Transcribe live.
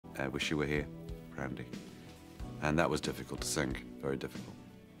I wish you were here, Randy. And that was difficult to sing, very difficult.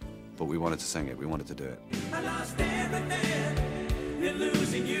 But we wanted to sing it, we wanted to do it. I lost everything in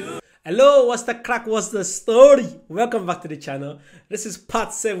losing you. Hello, what's the crack, what's the story? Welcome back to the channel. This is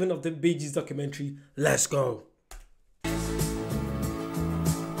part 7 of the GEES documentary. Let's go.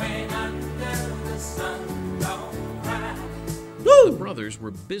 The brothers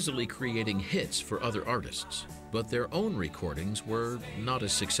were busily creating hits for other artists, but their own recordings were not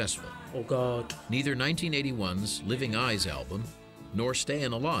as successful. Oh God. Neither 1981's Living Eyes album, nor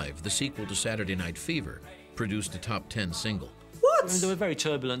Stayin' Alive, the sequel to Saturday Night Fever, produced a top 10 single. What? I mean, there were very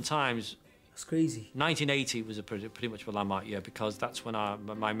turbulent times. That's crazy. 1980 was pretty much a landmark year because that's when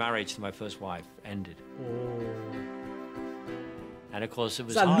my marriage to my first wife ended. Oh. And of course it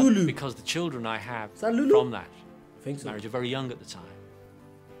was that hard Lulu? because the children I have Lulu? from that I think so. marriage are very young at the time.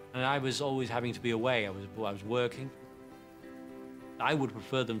 And I was always having to be away. I was working. I would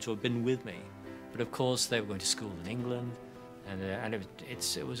prefer them to have been with me, but of course they were going to school in England, and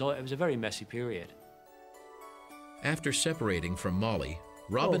it was a very messy period. After separating from Molly,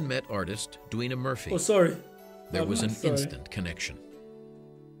 Robin met artist Dwena Murphy. Oh, sorry. There was an instant connection.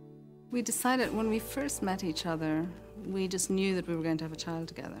 We decided when we first met each other, we just knew that we were going to have a child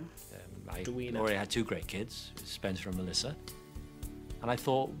together. I already had 2 great kids, Spencer and Melissa, and I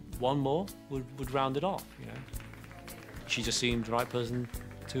thought one more would round it off, you know. She just seemed the right person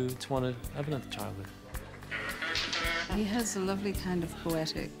to want to have another child with. He has a lovely kind of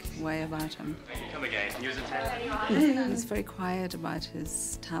poetic way about him. Come again, use a 10. He's very quiet about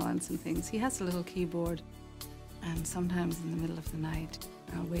his talents and things. He has a little keyboard, and sometimes in the middle of the night,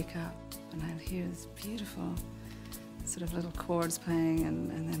 I'll wake up and I'll hear this beautiful sort of little chords playing and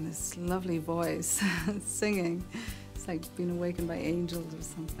then this lovely voice singing. It's like being awakened by angels or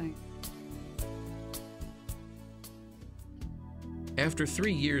something. After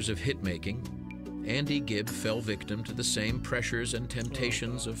 3 years of hit-making, Andy Gibb fell victim to the same pressures and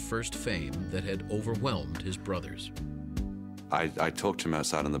temptations of first fame that had overwhelmed his brothers. I talked to him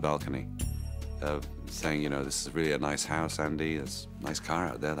outside on the balcony, saying, you know, this is really a nice house, Andy. There's a nice car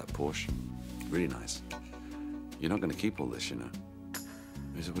out there, that Porsche. Really nice. You're not going to keep all this, you know.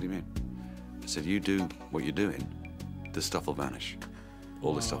 He said, what do you mean? I said, you do what you're doing, this stuff will vanish.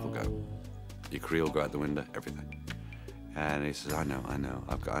 All this stuff will go. Your career will go out the window, everything. And he says, I know. I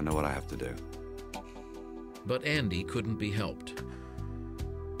know what I have to do. But Andy couldn't be helped.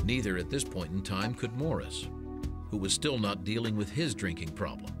 Neither at this point in time could Morris, who was still not dealing with his drinking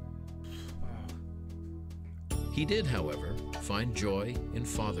problem. He did, however, find joy in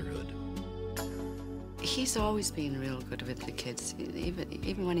fatherhood. He's always been real good with the kids.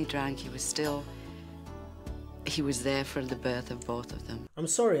 Even when he drank, he was there for the birth of both of them. I'm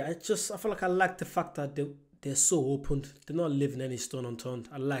sorry, I feel like I like the fact that they're so open. They're not leaving any stone unturned.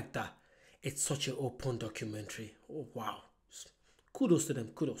 I like that. It's such an open documentary. Oh, wow. Kudos to them,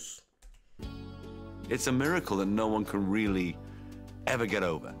 kudos. It's a miracle that no one can really ever get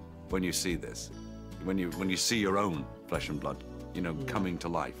over when you see this. When you see your own flesh and blood, you know, coming to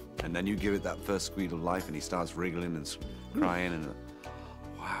life. And then you give it that first squeeze of life and he starts wriggling and crying and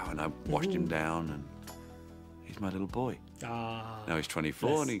wow, and I washed him down and he's my little boy. Now he's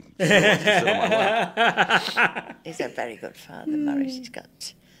 24 and he still wants to sit on my lap. He's a very good father, Morris. He's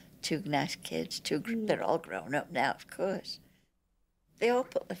got 2 nice kids, they're all grown up now, of course. They all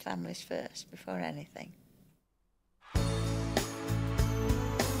put the families first before anything.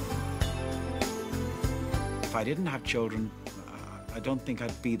 If I didn't have children, I don't think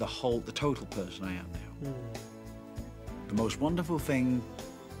I'd be the total person I am now. The most wonderful thing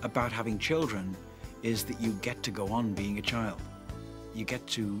about having children is that you get to go on being a child. You get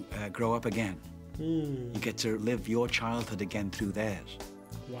to grow up again. You get to live your childhood again through theirs.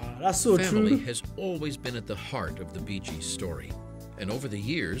 Wow, that's so true. Family has always been at the heart of the Bee Gees story, and over the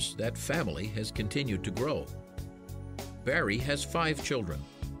years, that family has continued to grow. Barry has 5 children,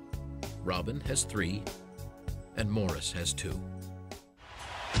 Robin has 3, and Morris has 2.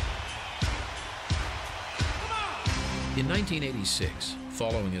 In 1986,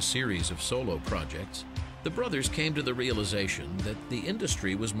 following a series of solo projects, the brothers came to the realization that the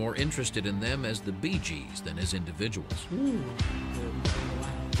industry was more interested in them as the Bee Gees than as individuals.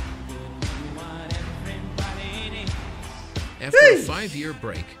 After a 5-year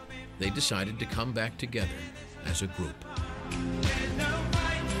break, they decided to come back together as a group.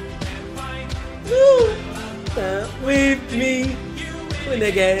 With me, win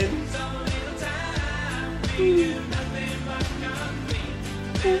again.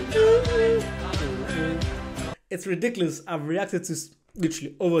 It's ridiculous. I've reacted to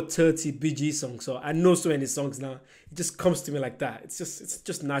literally over 30 BG songs. So I know so many songs now. It just comes to me like that. It's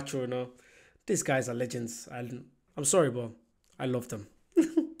just natural, you know. These guys are legends. I'm sorry, but I love them.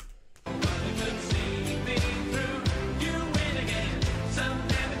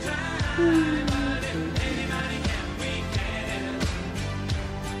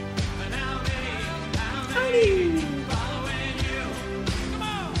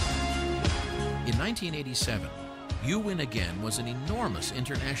 In 1987, You Win Again was an enormous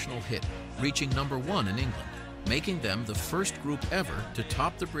international hit, reaching #1 in England, making them the first group ever to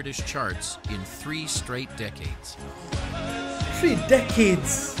top the British charts in 3 straight decades. 3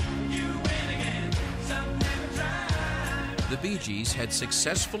 decades! The Bee Gees had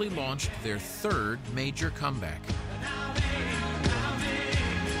successfully launched their 3rd major comeback.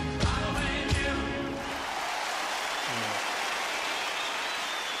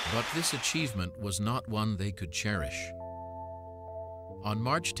 But this achievement was not one they could cherish. On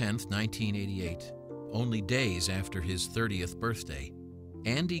March 10th, 1988, only days after his 30th birthday,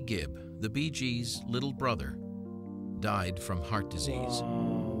 Andy Gibb, the Bee Gees' little brother, died from heart disease.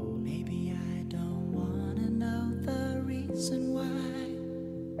 Maybe I don't want to know the reason why.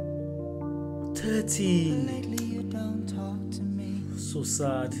 30. Lately you don't talk to me. So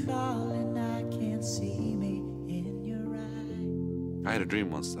sad. Darling, I can't see me in your eye. I had a dream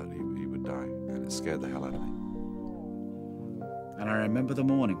once that he would die, and it scared the hell out of me. And I remember the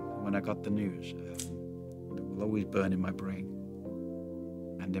morning when I got the news. It will always burn in my brain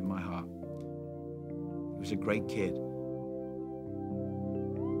and in my heart. He was a great kid.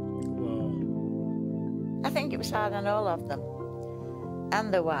 Wow. I think it was hard on all of them.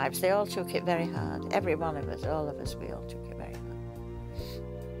 And the wives, they all took it very hard. Every one of us, all of us, we all took it very hard.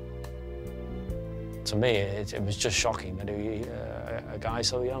 To me, it was just shocking that a guy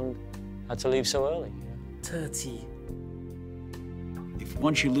so young had to leave so early. 30. If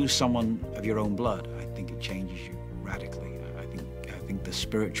once you lose someone of your own blood, I think it changes you radically. I think the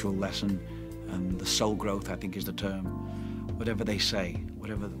spiritual lesson and the soul growth, I think, is the term. Whatever they say,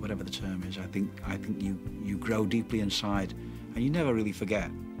 whatever the term is, I think you grow deeply inside, and you never really forget.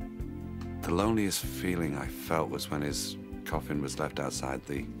 The loneliest feeling I felt was when his coffin was left outside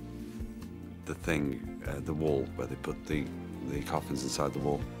the wall where they put the coffins inside the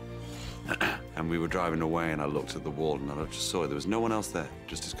wall. And we were driving away, and I looked at the wall, and I just saw it. There was no one else there,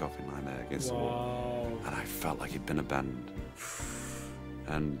 just his coffin lying there against the wall. And I felt like he'd been abandoned.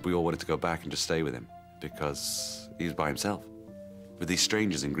 And we all wanted to go back and just stay with him, because he was by himself, with these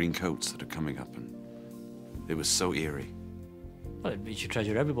strangers in green coats that are coming up, and it was so eerie. Well, you should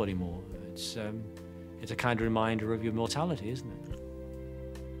treasure everybody more. It's a kind of reminder of your mortality, isn't it?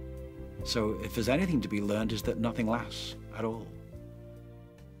 So if there's anything to be learned, is that nothing lasts at all.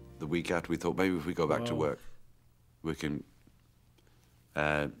 The week after, we thought maybe if we go back to work, we can,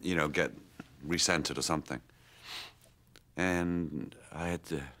 you know, get recentered or something. And I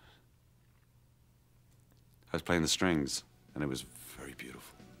was playing the strings, and it was very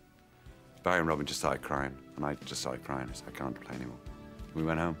beautiful. Barry and Robin just started crying, and I just started crying. I said, I can't play anymore. We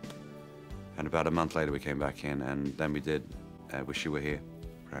went home, and about a month later we came back in, and then we did Wish You Were Here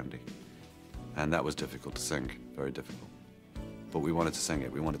for Andy. And that was difficult to sing, very difficult. But we wanted to sing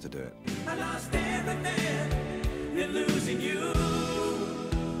it, we wanted to do it. I lost everything in losing you.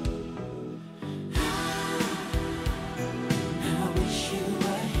 Now I wish you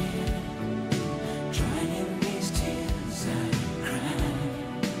were here, drying these tears I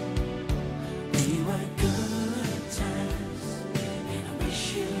cried. They were good times, and I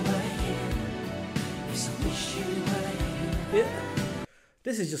wish you were here. Yes, I wish you were here. Yeah.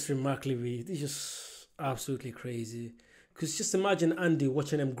 This is just remarkably, this is just absolutely crazy. Because just imagine Andy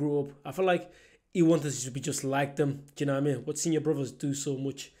watching them grow up. I feel like he wanted to be just like them. Do you know what I mean? What senior brothers do so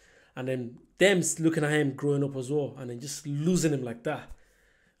much. And then them looking at him growing up as well. And then just losing him like that.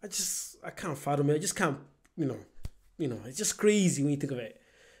 I can't fathom it. I just can't, you know, it's just crazy when you think of it.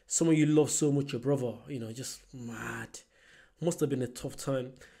 Someone you love so much, your brother, just mad. Must have been a tough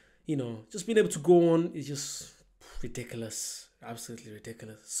time. Just being able to go on is just ridiculous. Absolutely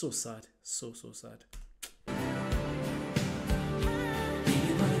ridiculous. So sad. So sad.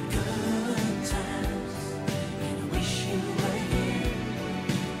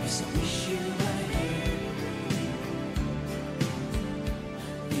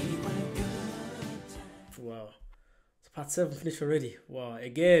 Wow. So part 7 finished already. Wow.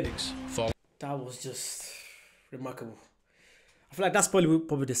 Again. That was just remarkable. I feel like that's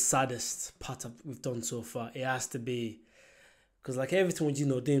probably the saddest part we've done so far. It has to be. Because like everything was,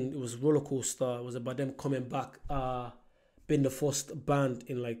 then it was roller coaster. It was about them coming back, being the first band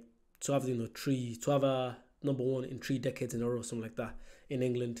in like to have, to have #1 in 3 decades in a row, something like that, in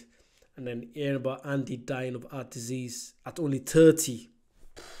England. And then hearing about Andy dying of heart disease at only 30.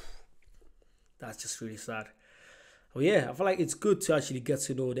 That's just really sad. Well, yeah, I feel like it's good to actually get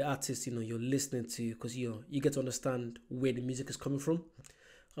to know the artist, you know, you're listening to, because, you know, you get to understand where the music is coming from.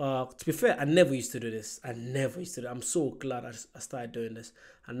 To be fair, I never used to do this. I'm so glad I started doing this.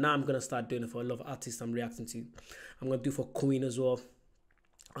 And now I'm going to start doing it for a lot of artists I'm reacting to. I'm going to do for Queen as well.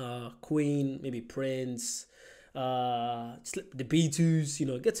 Queen, maybe Prince, the Beatles, you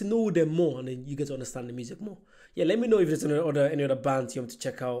know, get to know them more, and then you get to understand the music more. Yeah, let me know if there's any other bands you want to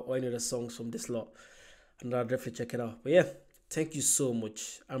check out, or any other songs from this lot, and I'll definitely check it out. But yeah, thank you so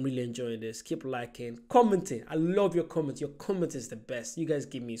much. I'm really enjoying this. Keep liking, commenting. I love your comments. Your comment is the best. You guys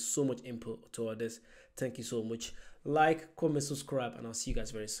give me so much input to all this. Thank you so much. Like, comment, subscribe, and I'll see you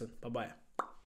guys very soon. Bye bye.